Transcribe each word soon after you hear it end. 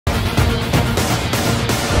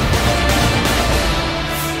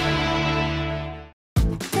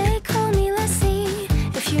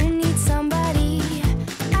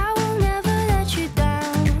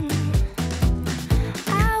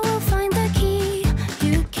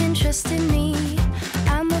trust in me.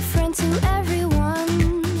 I'm a friend to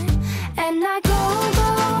everyone, and I go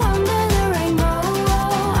under the rainbow.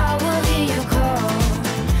 I will hear you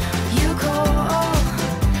call,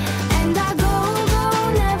 and I go,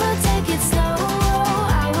 never take it slow.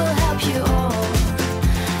 I will help you all,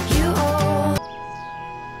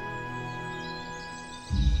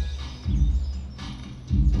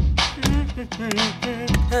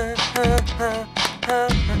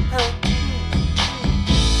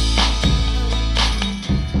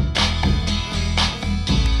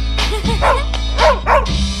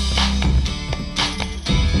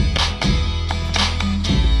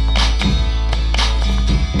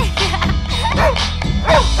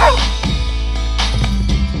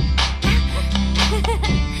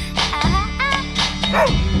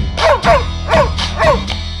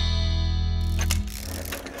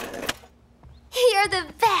 You're the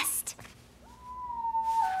best.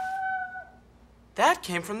 That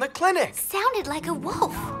came from the clinic. Sounded like a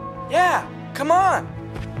wolf. Yeah, come on.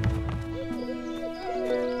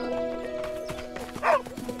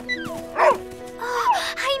 Oh,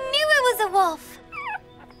 I knew it was a wolf.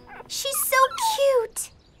 She's so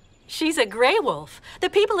cute. She's a gray wolf. The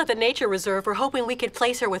people at the nature reserve were hoping we could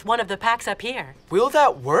place her with one of the packs up here. Will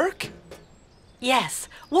that work? Yes,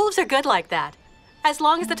 wolves are good like that, as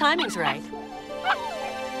long as the timing's right.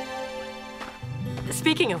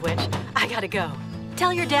 Speaking of which, I gotta go.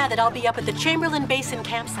 Tell your dad that I'll be up at the Chamberlain Basin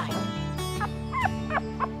campsite.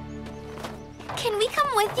 Can we come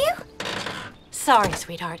with you? Sorry,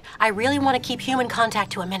 sweetheart. I really want to keep human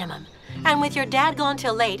contact to a minimum. And with your dad gone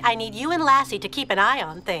till late, I need you and Lassie to keep an eye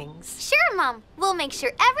on things. Sure, Mom. We'll make sure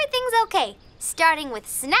everything's okay, starting with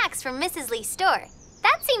snacks from Mrs. Lee's store.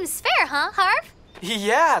 That seems fair, huh, Harv?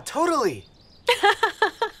 Yeah, totally.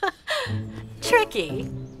 Tricky.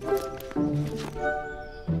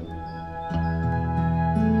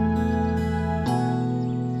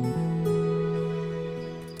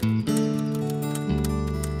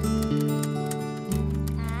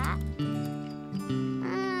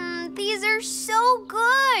 These are so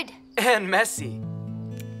good. And messy.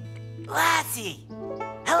 Lassie!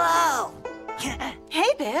 Hello!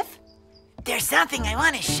 Hey, Biff. There's something I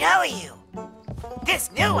want to show you.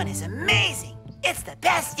 This new one is amazing. It's the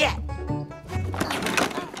best yet.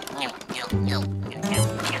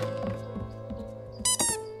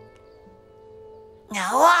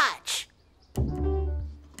 Now watch.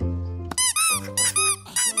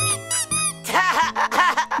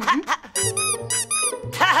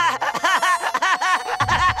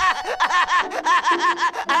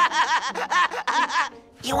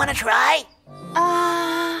 You want to try?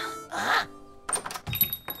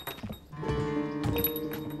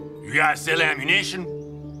 You guys sell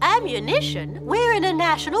ammunition? Ammunition? We're in a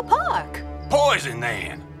national park. Poison,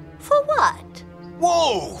 then. For what?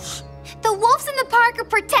 Wolves! The wolves in the park are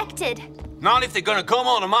protected. Not if they're gonna come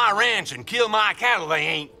onto my ranch and kill my cattle, they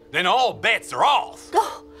ain't. Then all bets are off.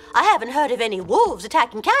 Oh, I haven't heard of any wolves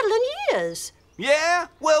attacking cattle in years. Yeah?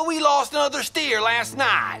 Well, we lost another steer last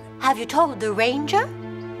night. Have you told the ranger?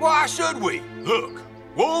 Why should we? Look,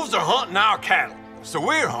 wolves are hunting our cattle, so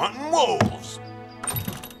we're hunting wolves.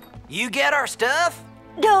 You get our stuff?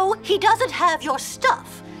 No, he doesn't have your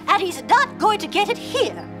stuff, and he's not going to get it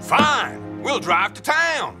here. Fine, we'll drive to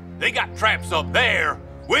town. They got traps up there.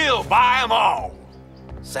 We'll buy them all.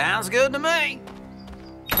 Sounds good to me.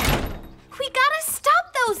 We gotta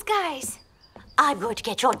stop those guys. I'm going to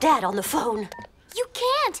get your dad on the phone. You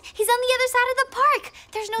can't. He's on the other side of the park.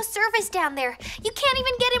 There's no service down there. You can't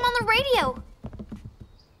even get him on the radio.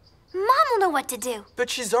 Mom will know what to do. But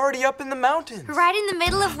she's already up in the mountains. Right in the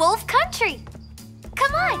middle of wolf country.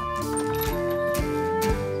 Come on.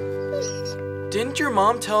 Didn't your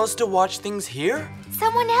mom tell us to watch things here?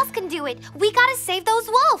 Someone else can do it. We gotta save those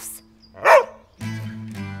wolves.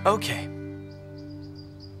 Okay.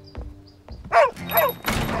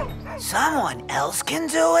 Someone else can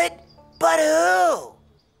do it? But who?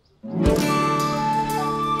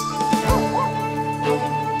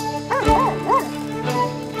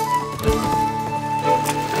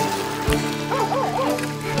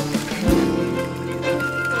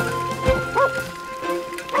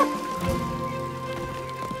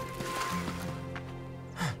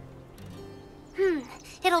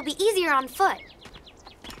 It'll be easier on foot.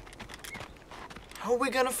 How are we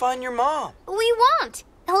gonna find your mom? We won't.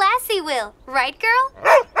 Lassie will. Right, girl?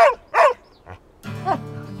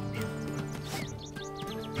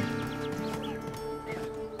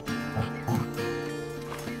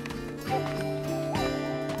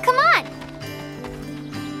 Come on.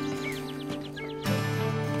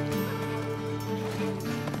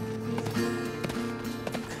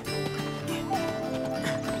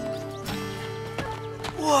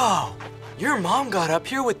 Whoa! Your mom got up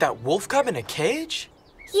here with that wolf cub in a cage?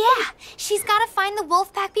 Yeah, she's got to find the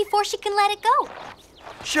wolf pack before she can let it go.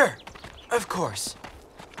 Sure, of course.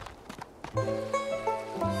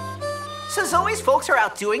 So Zoe's folks are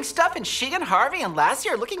out doing stuff and she and Harvey and Lassie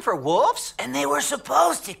are looking for wolves? And they were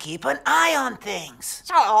supposed to keep an eye on things.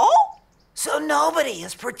 So nobody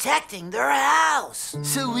is protecting their house.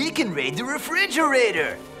 So we can raid the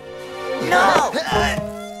refrigerator. No!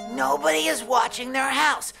 Nobody is watching their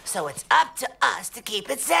house, so it's up to us to keep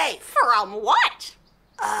it safe. From what?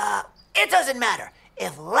 It doesn't matter.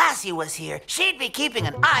 If Lassie was here, she'd be keeping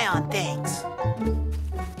an eye on things.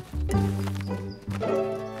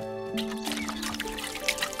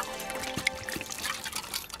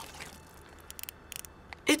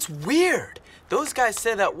 It's weird. Those guys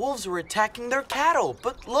said that wolves were attacking their cattle,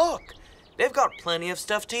 but look, they've got plenty of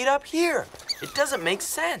stuff to eat up here. It doesn't make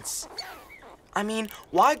sense. I mean,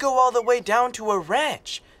 why go all the way down to a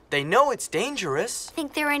ranch? They know it's dangerous.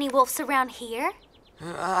 Think there are any wolves around here?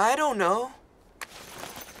 I don't know.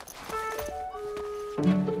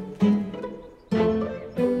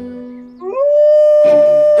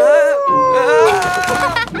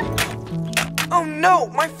 Oh no,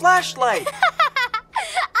 my flashlight!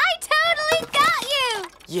 I totally got you!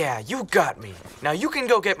 Yeah, you got me. Now you can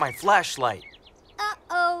go get my flashlight.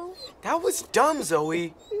 Uh-oh. That was dumb,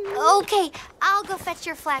 Zoe. Okay, I'll go fetch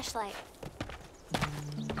your flashlight.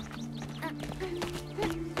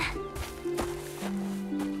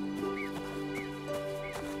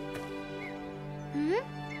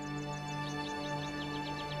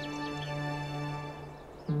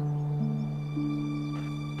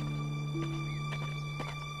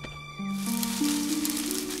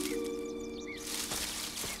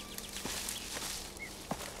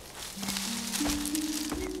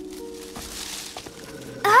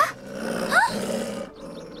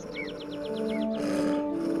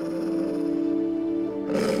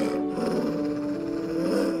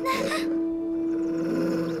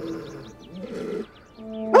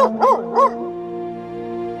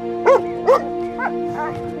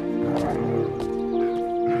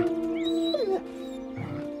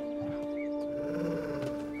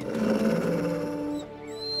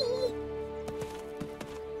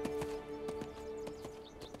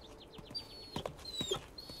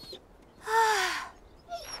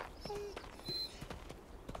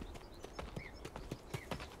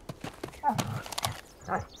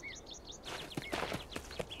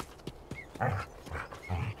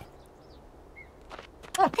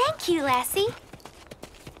 Thank you, Lassie.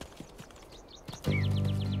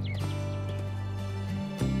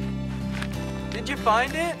 Did you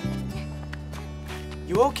find it?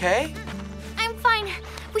 You okay? I'm fine.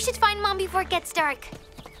 We should find Mom before it gets dark.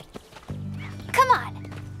 Come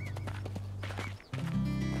on.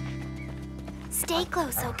 Stay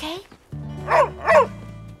close, okay?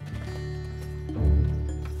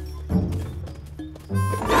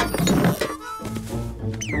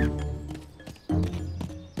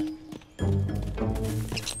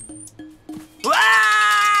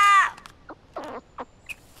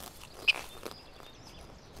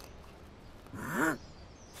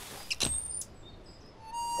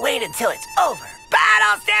 Wait until it's over.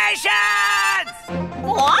 Battle stations!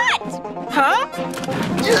 What? Huh?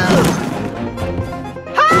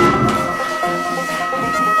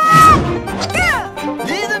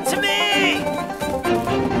 Leave them to me!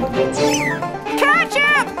 Catch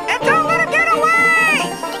him! And don't let him get away!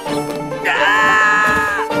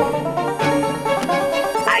 Ah!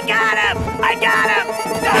 I got him! I got him!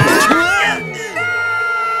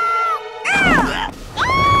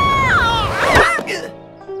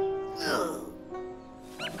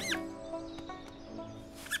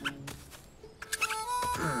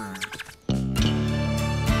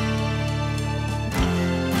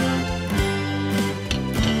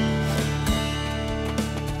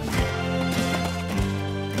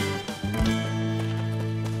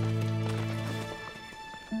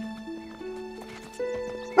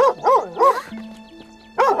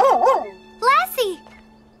 Lassie!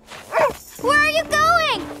 Where are you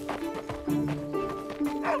going?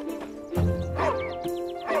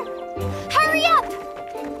 Hurry up!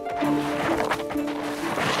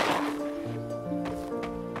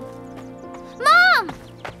 Mom!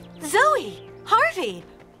 Zoe! Harvey!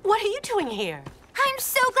 What are you doing here? I'm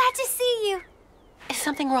so glad to see you. Is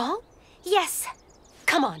something wrong? Yes.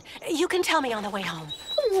 Come on, you can tell me on the way home.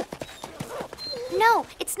 No,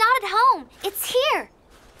 it's not at home. It's here.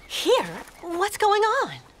 Here? What's going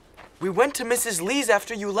on? We went to Mrs. Lee's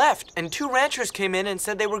after you left, and 2 ranchers came in and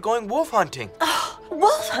said they were going wolf hunting. Oh,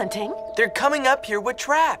 wolf hunting? They're coming up here with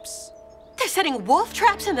traps. They're setting wolf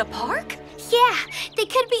traps in the park? Yeah, they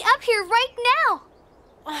could be up here right now.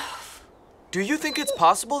 Do you think it's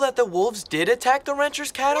possible that the wolves did attack the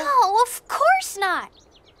rancher's cattle? No, of course not.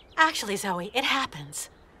 Actually, Zoe, it happens.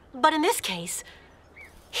 But in this case,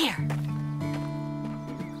 here.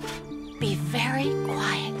 Be very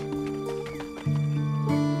quiet.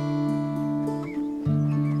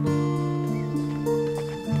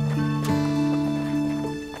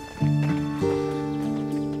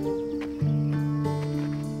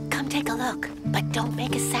 Come take a look, but don't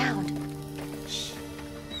make a sound. Shh.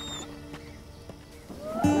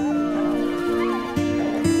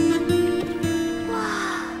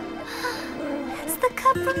 That's the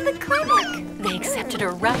cub from the clinic. They accepted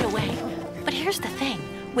her right away. But here's the thing.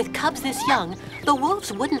 With cubs this young, the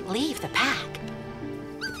wolves wouldn't leave the pack.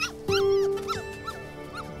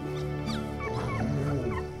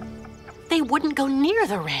 They wouldn't go near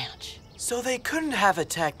the ranch. So they couldn't have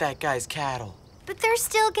attacked that guy's cattle. But they're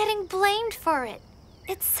still getting blamed for it.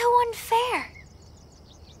 It's so unfair.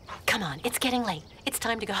 Come on, it's getting late. It's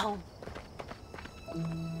time to go home.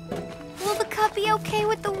 Will the cub be okay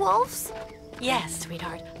with the wolves? Yes,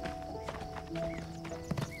 sweetheart.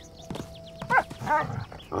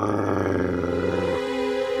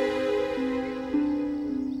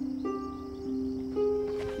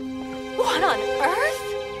 What on earth?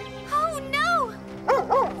 Oh, no!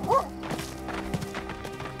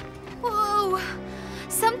 Whoa!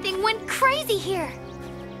 Something went crazy here.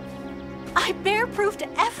 I bear-proofed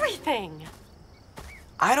everything.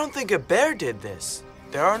 I don't think a bear did this.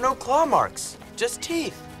 There are no claw marks, just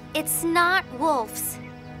teeth. It's not wolves.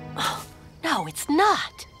 Oh, no, it's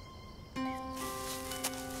not.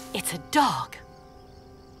 It's a dog.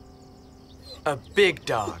 A big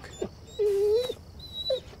dog.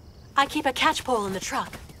 I keep a catch pole in the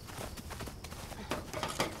truck.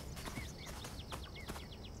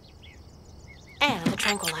 And a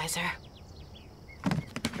tranquilizer.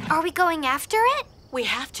 Are we going after it? We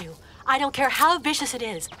have to. I don't care how vicious it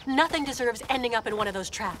is. Nothing deserves ending up in one of those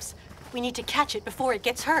traps. We need to catch it before it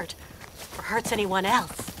gets hurt. Or hurts anyone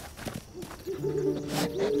else.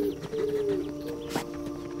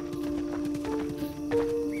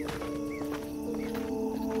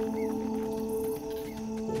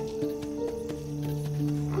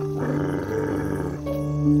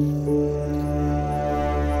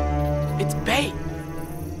 It's bait.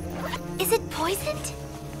 Is it poisoned?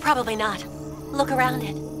 Probably not. Look around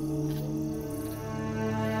it.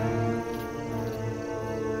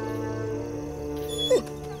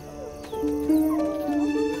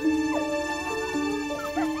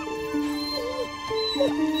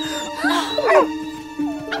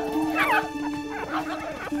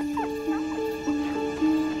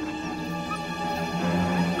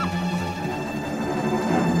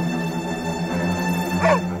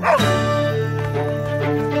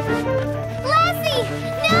 Lassie!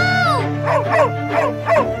 No!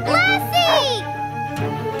 Lassie!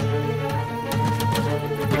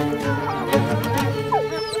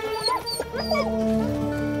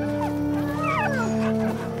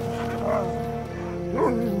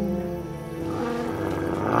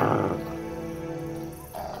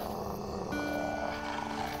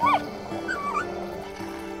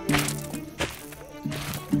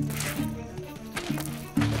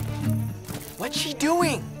 What's she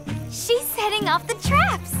doing? She's setting off the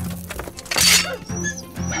traps.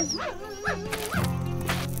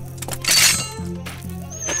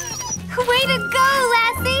 Way to go,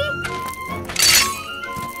 Lassie!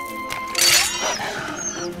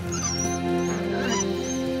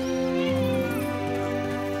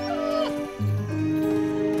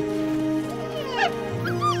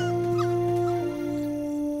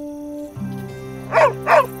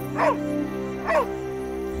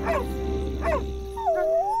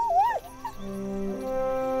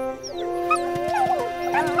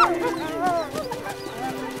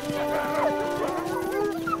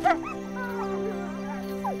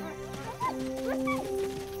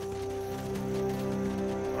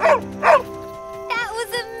 That was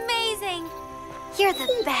amazing! You're the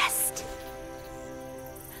best.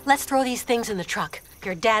 Let's throw these things in the truck.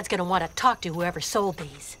 Your dad's gonna want to talk to whoever sold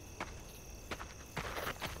these.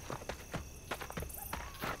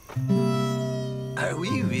 Are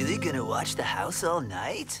we really gonna watch the house all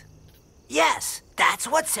night? Yes, that's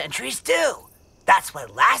what sentries do. That's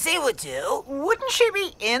what Lassie would do. Wouldn't she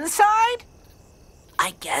be inside?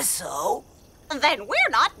 I guess so. Then we're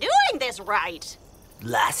not doing this right.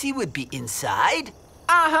 Lassie would be inside?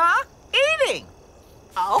 Uh-huh. Eating.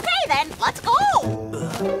 Okay, then, let's go.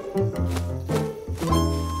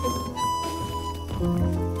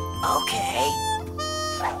 Okay.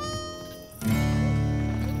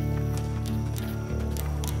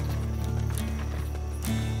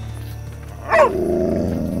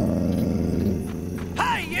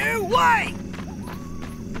 Hey, you, wait!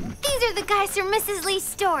 These are the guys from Mrs. Lee's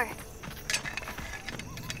store.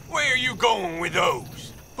 Where are you going with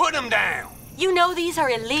those? Put them down. You know these are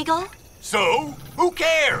illegal? So, who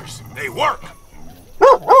cares? They work.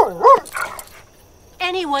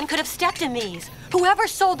 Anyone could have stepped in these. Whoever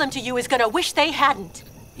sold them to you is gonna wish they hadn't.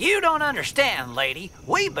 You don't understand, lady.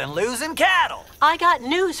 We've been losing cattle. I got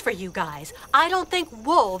news for you guys. I don't think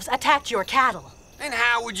wolves attacked your cattle. And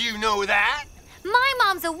how would you know that? My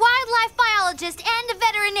mom's a wildlife biologist and a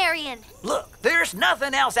veterinarian. Look, there's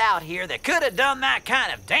nothing else out here that could have done that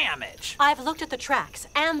kind of damage. I've looked at the tracks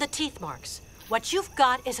and the teeth marks. What you've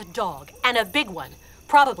got is a dog, and a big one.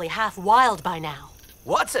 Probably half wild by now.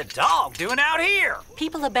 What's a dog doing out here?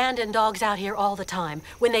 People abandon dogs out here all the time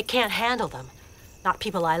when they can't handle them. Not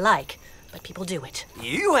people I like, but people do it.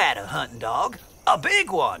 You had a hunting dog. A big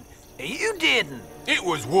one. You didn't. It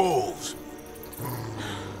was wolves.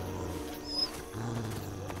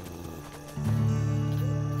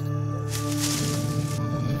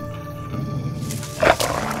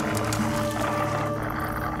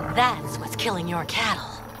 That's what's killing your cattle.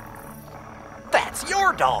 That's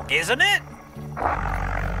your dog, isn't it?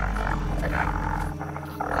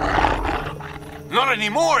 Not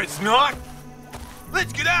anymore, it's not.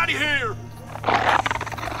 Let's get out of here.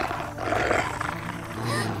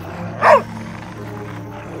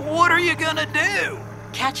 What are you gonna do?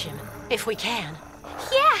 Catch him, if we can.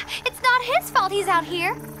 Yeah, it's not his fault he's out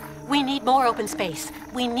here. We need more open space.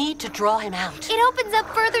 We need to draw him out. It opens up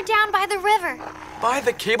further down by the river. By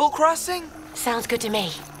the cable crossing? Sounds good to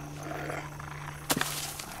me.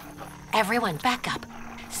 Everyone, back up.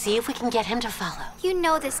 See if we can get him to follow. You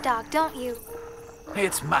know this dog, don't you?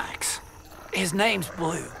 It's Max. His name's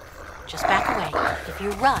Blue. Just back away. If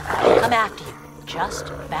you run, I'll come after you.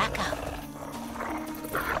 Just back up.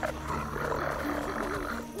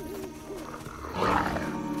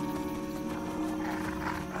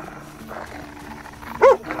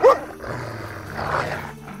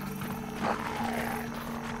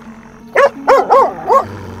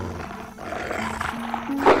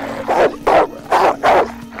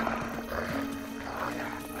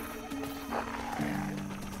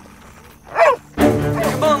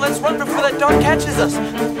 Come on, let's run before that dog catches us.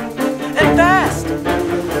 And fast!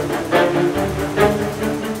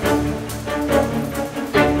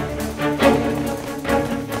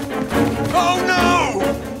 Oh no!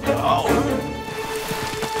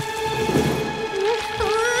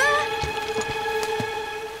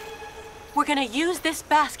 We're gonna use this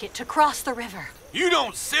basket to cross the river. You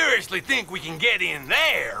don't seriously think we can get in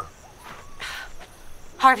there?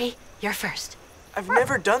 Harvey, you're first. I've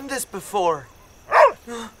never done this before.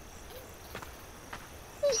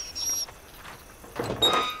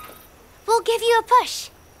 We'll give you a push.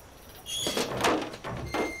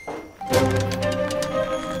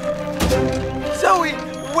 Zoe,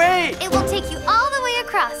 wait! It will take you all the way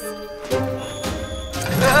across.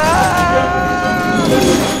 Ah!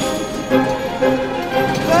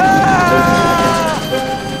 Ah!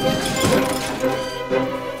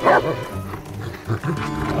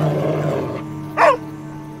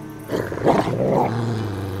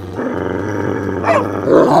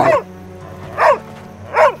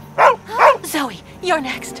 Zoe, you're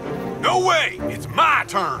next. No way! It's my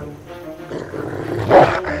turn!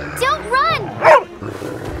 Don't run!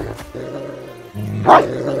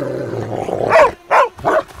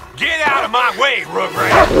 Get out of my way,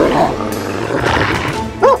 Rugrat!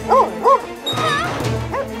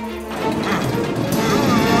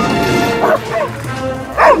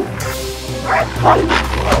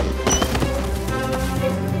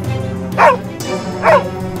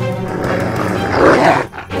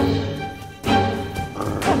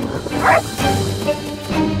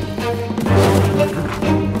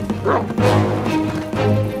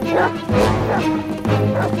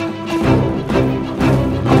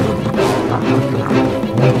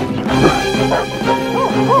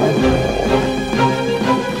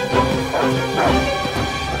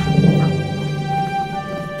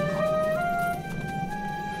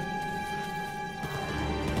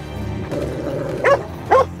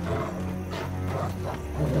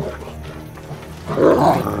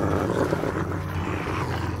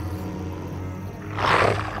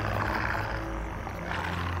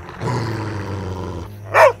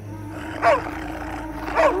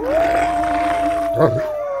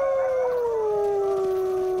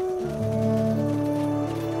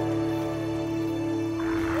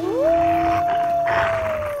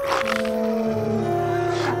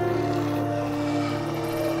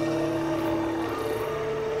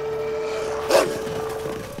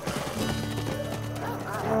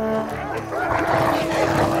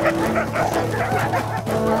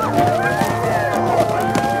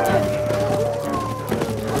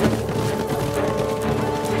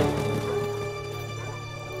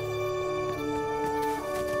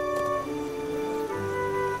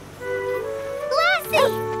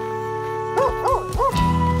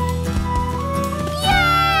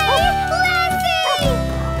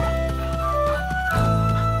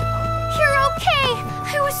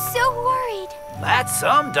 was so worried. That's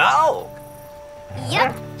some dog.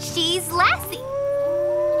 Yep, she's Lassie.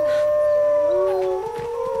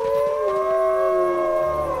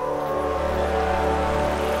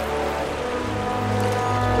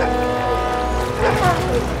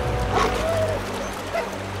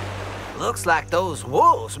 Looks like those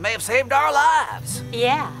wolves may have saved our lives.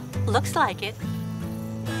 Yeah, looks like it.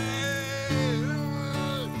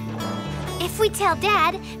 If we tell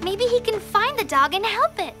Dad, maybe he can find the dog and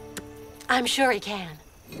help it. I'm sure he can.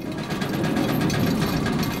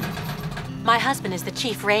 My husband is the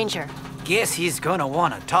chief ranger. Guess he's gonna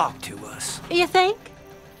want to talk to us. You think?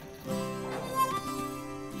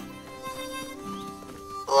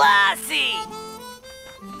 Lassie!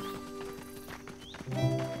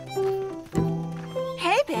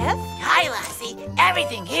 Hey, Biff. Hi, Lassie.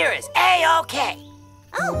 Everything here is A-OK.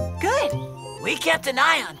 Oh, good. We kept an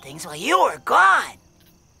eye on things while you were gone.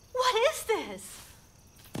 What is this?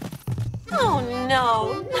 Oh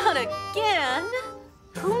no, not again.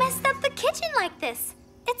 Who messed up the kitchen like this?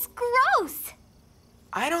 It's gross.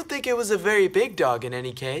 I don't think it was a very big dog in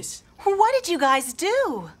any case. What did you guys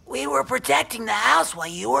do? We were protecting the house while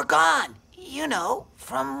you were gone. You know,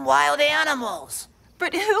 from wild animals.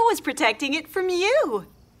 But who was protecting it from you?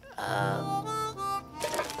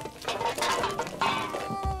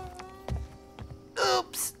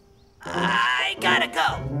 Oops. I gotta go.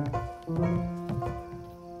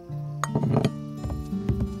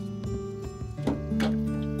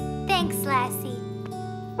 Thanks, Lassie.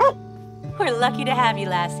 We're lucky to have you,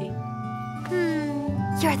 Lassie.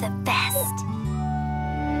 You're the best.